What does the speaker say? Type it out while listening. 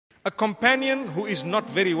a companion who is not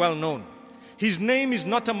very well known. His name is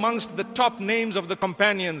not amongst the top names of the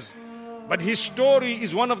companions, but his story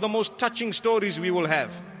is one of the most touching stories we will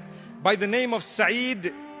have. By the name of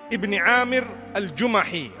Saeed ibn Aamir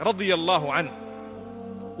al-Jumahi radiyallahu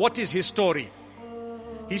anhu. What is his story?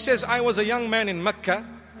 He says, I was a young man in Makkah,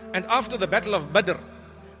 and after the battle of Badr,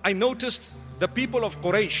 I noticed the people of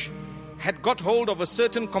Quraysh had got hold of a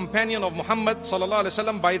certain companion of Muhammad sallallahu alaihi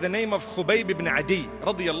wasallam by the name of Khubayb ibn Adiy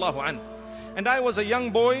radiyallahu anhu. And I was a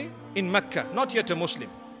young boy in Makkah, not yet a Muslim.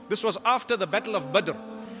 This was after the battle of Badr.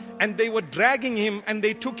 And they were dragging him and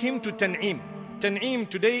they took him to Tanim. Tanim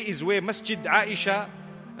today is where Masjid Aisha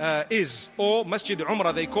is, or Masjid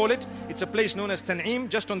Umrah they call it. It's a place known as Tanim,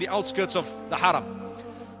 just on the outskirts of the Haram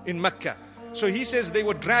in Makkah. So he says they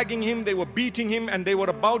were dragging him, they were beating him, and they were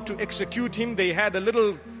about to execute him. They had a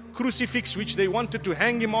little crucifix which they wanted to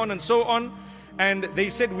hang him on and so on. And they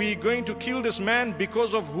said, we're going to kill this man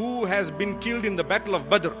because of who has been killed in the battle of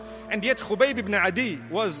Badr. And yet Khubayb ibn Adiy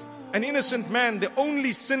was an innocent man. The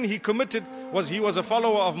only sin he committed was he was a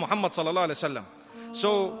follower of Muhammad sallallahu alaihi wasallam.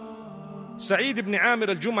 So Saeed ibn Aamir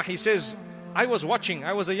al-Jumahi says, I was watching,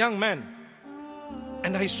 I was a young man,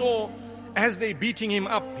 and I saw as they beating him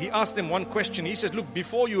up, he asked them one question. He says, look,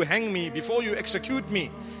 before you hang me, before you execute me,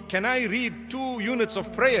 can I read 2 units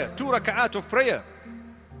of prayer, 2 raka'at of prayer?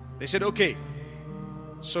 They said, okay.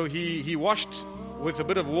 So he washed with a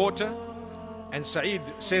bit of water, and Saeed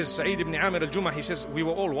ibn Aamir al-Jumahi, he says, we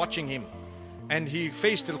were all watching him, and he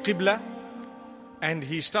faced al-Qibla, and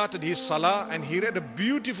he started his salah, and he read a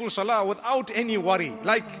beautiful salah without any worry,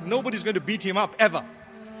 like nobody's going to beat him up ever.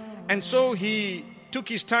 And so he took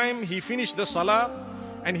his time, he finished the salah,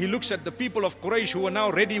 and he looks at the people of Quraysh who are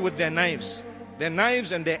now ready with their knives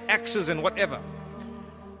and their axes and whatever.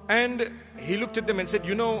 And he looked at them and said,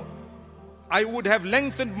 you know, I would have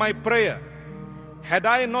lengthened my prayer had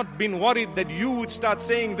I not been worried that you would start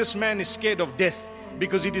saying this man is scared of death,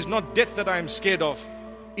 because it is not death that I am scared of,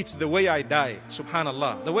 it's the way I die.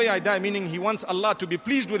 Subhanallah. The way I die, meaning he wants Allah to be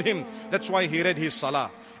pleased with him. That's why he read his salah.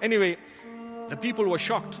 Anyway, the people were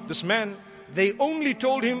shocked. This man, they only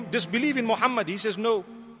told him, disbelieve in Muhammad. He says, no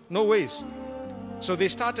ways. So they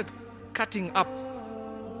started cutting up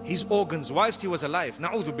his organs whilst he was alive.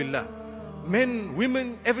 Na'udhu billah. Men,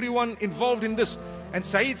 women, everyone involved in this. And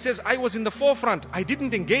Saeed says, I was in the forefront. I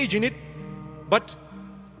didn't engage in it. But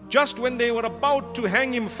just when they were about to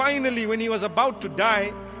hang him, finally, when he was about to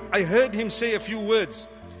die, I heard him say a few words.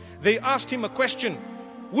 They asked him a question.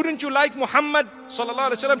 Wouldn't you like Muhammad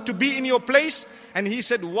sallallahu alaihi wasallam to be in your place? And he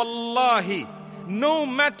said, Wallahi, no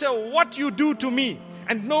matter what you do to me,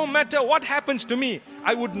 and no matter what happens to me,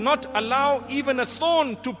 I would not allow even a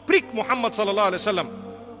thorn to prick Muhammad sallallahu alaihi wasallam.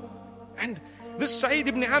 And this Saeed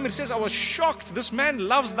ibn Aamir says, I was shocked. This man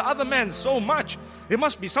loves the other man so much. There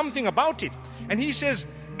must be something about it. And he says,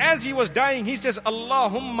 as he was dying, he says,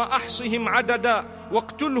 Allahumma ahsihim adada,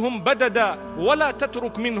 waqtulhum badada, wala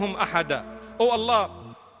tatruk minhum ahada. Oh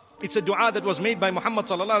Allah, it's a dua that was made by Muhammad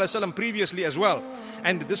sallallahu alaihi wasallam previously as well.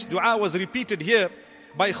 And this dua was repeated here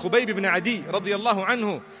by Khubayb ibn Adiy radiyallahu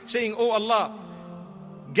anhu, saying, oh Allah,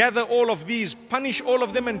 gather all of these, punish all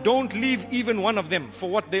of them, and don't leave even one of them for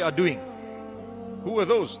what they are doing. Who are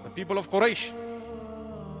those? The people of Quraysh.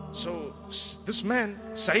 So this man,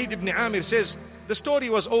 Saeed ibn Aamir, says, the story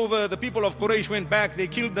was over, the people of Quraysh went back, they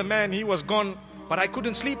killed the man, he was gone, but I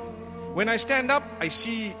couldn't sleep. When I stand up, I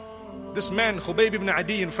see this man, Khubayb ibn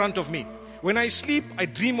Adiy, in front of me. When I sleep, I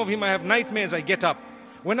dream of him, I have nightmares, I get up.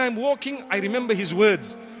 When I'm walking, I remember his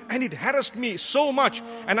words, and it harassed me so much.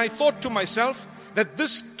 And I thought to myself that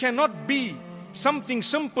this cannot be something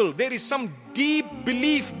simple. There is some deep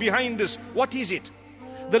belief behind this. What is it?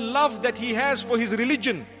 The love that he has for his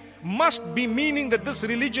religion must be meaning that this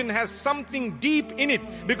religion has something deep in it.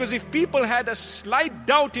 Because if people had a slight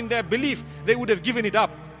doubt in their belief, they would have given it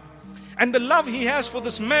up. And the love he has for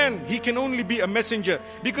this man, he can only be a messenger.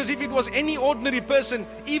 Because if it was any ordinary person,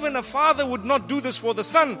 even a father would not do this for the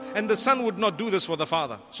son, and the son would not do this for the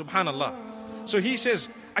father. Subhanallah. So he says,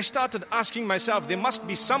 I started asking myself, there must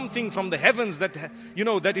be something from the heavens that,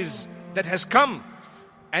 that has come.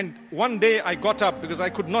 And one day I got up because I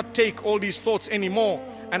could not take all these thoughts anymore.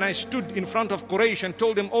 And I stood in front of Quraysh and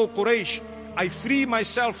told them, oh Quraysh, I free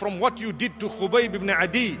myself from what you did to Khubayb ibn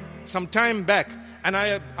Adiy some time back. And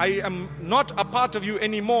I am not a part of you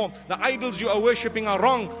anymore. The idols you are worshipping are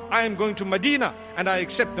wrong. I am going to Madinah and I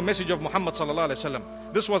accept the message of Muhammad sallallahu alaihi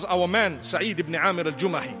wasallam. This was our man, Saeed ibn Aamir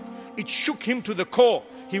al-Jumahi. It shook him to the core.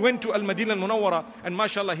 He went to Al-Madinah al-Munawwara and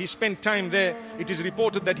mashallah, he spent time there. It is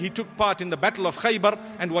reported that he took part in the battle of Khaybar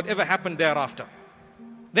and whatever happened thereafter.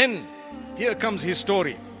 Then, here comes his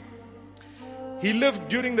story. He lived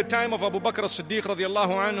during the time of Abu Bakr as-Siddiq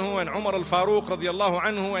radiallahu anhu and Umar al-Faruq radiallahu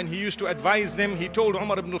anhu, and he used to advise them. He told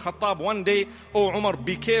Umar ibn al-Khattab one day, "Oh Umar,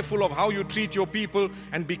 be careful of how you treat your people,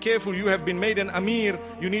 and be careful, you have been made an Amir.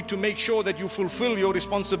 You need to make sure that you fulfill your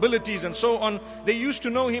responsibilities," and so on. They used to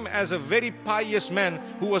know him as a very pious man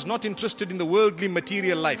who was not interested in the worldly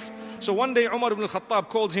material life. So one day Umar ibn al-Khattab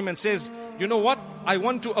calls him and says, "You know what? I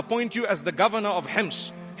want to appoint you as the governor of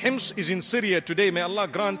Hims." Hims is in Syria today. May Allah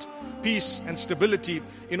grant peace and stability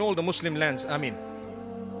in all the Muslim lands. Ameen.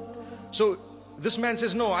 So this man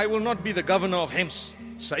says, "No, I will not be the governor of Hims."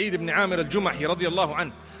 Saeed ibn Aamir al-Jumahi radiallahu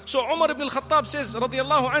an. So Umar ibn al-Khattab says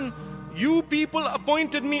radiallahu an, "You people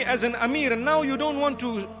appointed me as an Amir, and now you don't want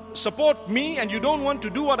to support me and you don't want to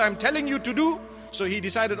do what I'm telling you to do." So he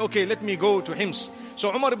decided, okay, let me go to Hims. So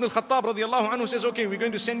Umar ibn al-Khattab radiallahu anhu says, "Okay, we're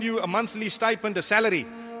going to send you a monthly stipend, a salary."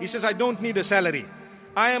 He says, "I don't need a salary.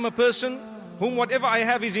 I am a person whom whatever I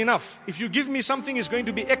have is enough. If you give me something, it's going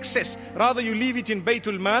to be excess. Rather you leave it in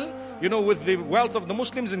Baytul Mal, with the wealth of the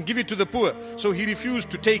Muslims, and give it to the poor." So he refused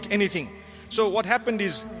to take anything. So what happened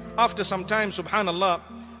is, after some time, subhanallah,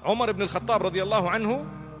 Umar ibn al-Khattab radiallahu anhu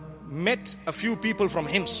met a few people from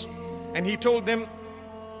Hims, and he told them,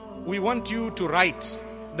 "We want you to write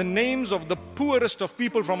the names of the poorest of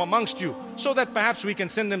people from amongst you, so that perhaps we can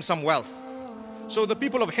send them some wealth." So the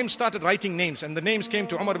people of Hims started writing names, and the names came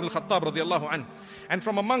to Umar ibn al-Khattab radiallahu anhu. And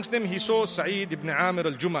from amongst them he saw Saeed ibn Aamir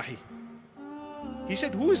al-Jumahi. He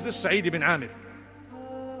said, "Who is this Saeed ibn Aamir?"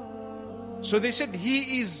 So they said,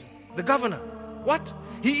 "He is the governor." "What?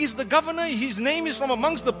 He is the governor? His name is from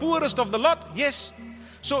amongst the poorest of the lot?" "Yes."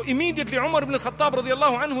 So immediately Umar ibn al-Khattab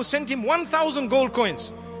radiallahu anhu sent him 1,000 gold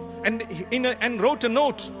coins and wrote a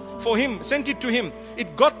note for him, sent it to him.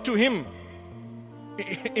 It got to him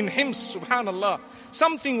in Hims, subhanallah.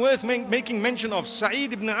 Something worth making mention of.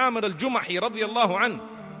 Saeed ibn Aamir al-Jumahi radiallahu an,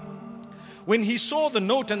 when he saw the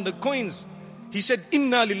note and the coins, he said,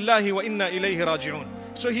 "Inna lillahi wa inna ilayhi raji'un."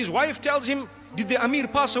 So his wife tells him, "Did the Amir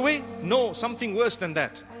pass away?" "No, something worse than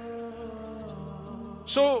that."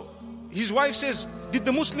 So his wife says, "Did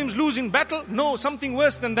the Muslims lose in battle?" "No, something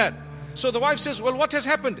worse than that." So the wife says, "Well, what has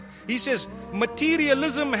happened?" He says,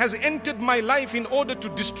 "Materialism has entered my life in order to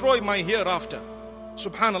destroy my hereafter."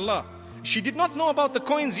 Subhanallah. She did not know about the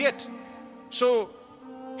coins yet. So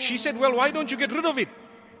she said, "Well, why don't you get rid of it?"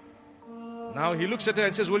 Now he looks at her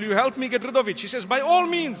and says, "Will you help me get rid of it?" She says, "By all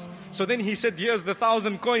means." So then he said, "Here's the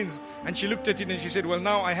 1,000 coins." And she looked at it and she said, "Well,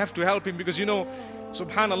 now I have to help him, because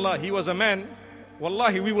subhanallah, he was a man.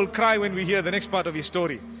 Wallahi, we will cry when we hear the next part of his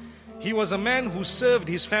story. He was a man who served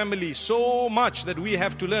his family so much that we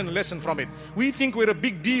have to learn a lesson from it. We think we're a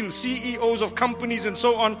big deal, CEOs of companies and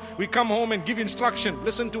so on. We come home and give instruction.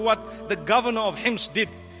 Listen to what the governor of Hims did.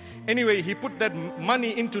 Anyway, he put that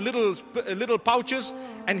money into little pouches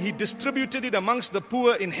and he distributed it amongst the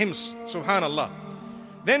poor in Hims. Subhanallah.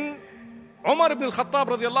 Then Umar ibn al-Khattab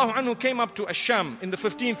radiallahu anhu came up to Ash-Sham in the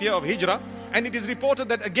 15th year of Hijrah, and it is reported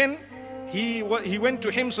that again he went to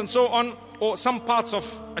Hims and so on, or some parts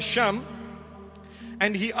of Ash-Sham,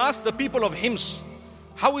 and he asked the people of Hims,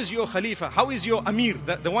 "How is your Khalifa? How is your Amir,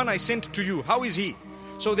 the one I sent to you? How is he?"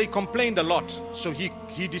 So they complained a lot. So he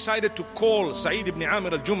decided to call Saeed ibn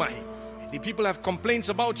Aamir al-Jumahi. "The people have complaints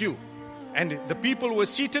about you." And the people were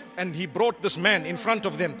seated, and he brought this man in front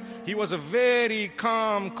of them. He was a very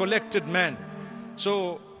calm, collected man.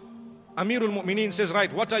 So Amirul Mu'mineen says,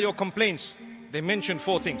 "Right, what are your complaints?" They mentioned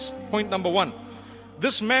 4 things. Point number 1,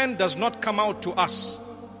 this man does not come out to us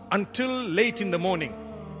until late in the morning.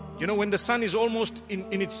 When the sun is almost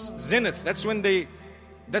in its zenith, that's when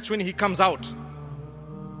he comes out.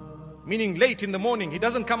 Meaning late in the morning, he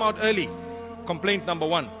doesn't come out early. Complaint number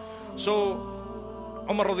 1. So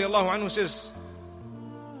Umar radiallahu anhu says,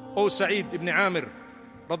 "Oh Saeed ibn Aamir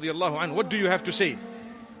radiallahu anhu, what do you have to say?"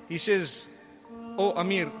 He says, "Oh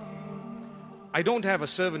Amir, I don't have a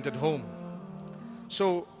servant at home.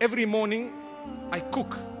 So every morning I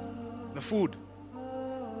cook the food,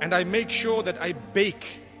 and I make sure that I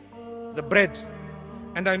bake the bread,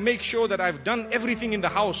 and I make sure that I've done everything in the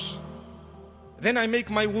house. Then I make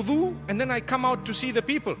my wudu, and then I come out to see the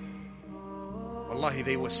people." Wallahi,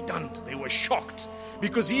 they were stunned, they were shocked,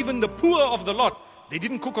 because even the poor of the lot, they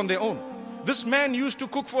didn't cook on their own. This man used to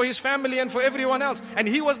cook for his family and for everyone else, and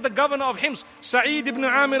he was the governor of Hims, Saeed ibn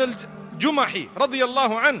Aamir al-Jumahi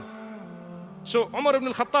radiyallahu an. So Umar ibn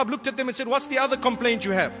al-Khattab looked at them and said, "What's the other complaint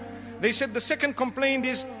you have?" They said, "The second complaint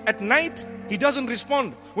is at night he doesn't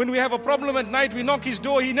respond. When we have a problem at night, we knock his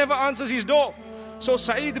door, he never answers his door." So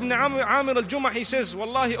Saeed ibn Aamir al-Jumahi says,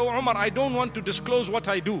 "Wallahi, O Umar, I don't want to disclose what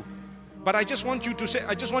I do, but I just want you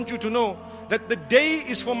to know that the day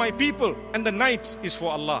is for my people and the night is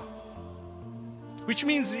for Allah." which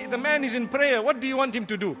means the man is in prayer. What do you want him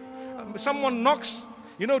to do? Someone knocks.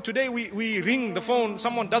 You know, today we ring the phone,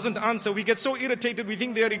 someone doesn't answer, we get so irritated, we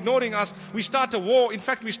think they are ignoring us, we start a war. In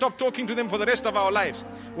fact, we stop talking to them for the rest of our lives.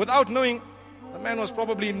 Without knowing, the man was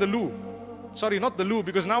probably in the loo. Sorry, not the loo,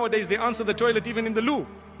 because nowadays they answer the toilet even in the loo.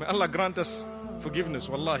 May Allah grant us forgiveness,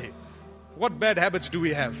 wallahi. What bad habits do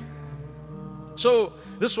we have? So,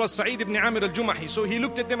 this was Saeed ibn Aamir al-Jumahi. So he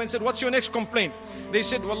looked at them and said, what's your next complaint? They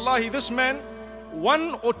said, wallahi, this man,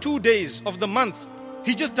 1 or 2 days of the month,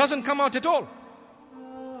 he just doesn't come out at all.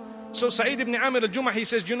 So Saeed ibn Aamir al-Jumahi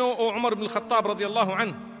says, you know, O Umar ibn al-Khattab radiallahu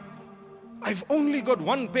anhu, I've only got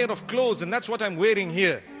one pair of clothes and that's what I'm wearing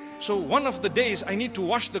here. So one of the days I need to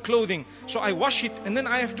wash the clothing. So I wash it and then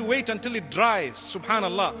I have to wait until it dries.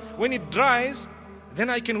 Subhanallah. When it dries, then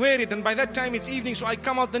I can wear it. And by that time it's evening, so I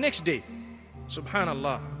come out the next day.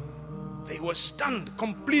 Subhanallah. They were stunned,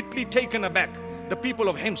 completely taken aback, the people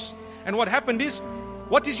of Hims. And what happened is,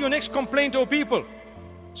 what is your next complaint, O people?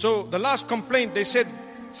 So the last complaint, they said,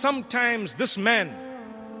 sometimes this man,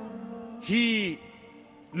 he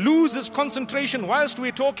loses concentration whilst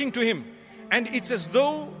we're talking to him. And it's as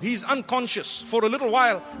though he's unconscious for a little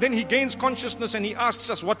while. Then he gains consciousness and he asks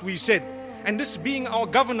us what we said. And this being our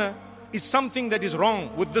governor is something that is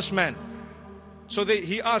wrong with this man. So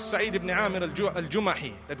he asked Saeed ibn Aamir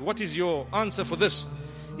al-Jumahi that what is your answer for this?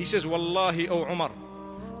 He says, Wallahi, O Umar,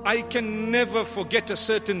 I can never forget a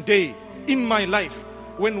certain day in my life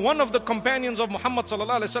when one of the companions of Muhammad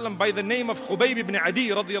sallallahu alaihi wasallam by the name of Khubayb ibn Adiy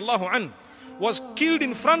radiyallahu anhu was killed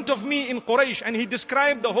in front of me in Quraysh, and he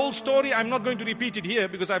described the whole story. I'm not going to repeat it here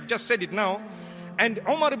because I've just said it now. And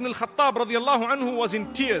Umar ibn al-Khattab radiyallahu anhu was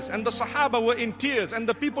in tears, and the Sahaba were in tears, and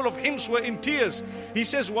the people of Hims were in tears. He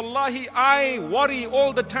says, Wallahi, I worry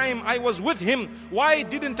all the time I was with him. Why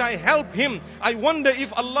didn't I help him? I wonder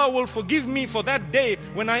if Allah will forgive me for that day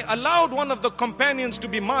when I allowed one of the companions to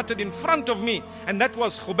be martyred in front of me. And that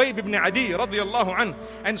was Khubayb ibn Adiy radiyallahu anhu.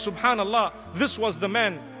 And subhanallah, this was the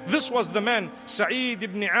man, Saeed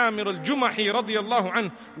ibn Aamir al-Jumahi radiyallahu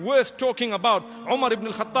anhu, worth talking about. Umar ibn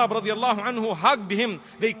al-Khattab radiyallahu anhu hugged him.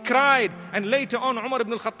 They cried. And later on, Umar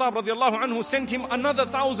ibn al-Khattab radiyallahu anhu sent him another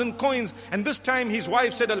 1,000 coins. And this time his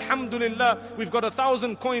wife said, Alhamdulillah, we've got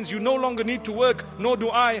 1,000 coins. You no longer need to work, nor do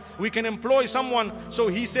I. We can employ someone. So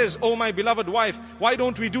he says, oh my beloved wife, why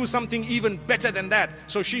don't we do something even better than that?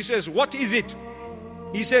 So she says, what is it?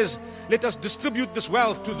 He says, let us distribute this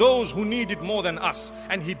wealth to those who need it more than us.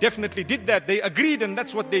 And he definitely did that. They agreed, and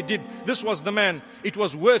that's what they did. This was the man. It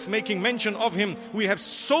was worth making mention of him. We have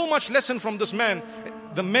so much lesson from this man.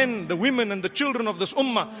 The men, the women, and the children of this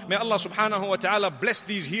ummah. May Allah subhanahu wa ta'ala bless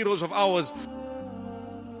these heroes of ours.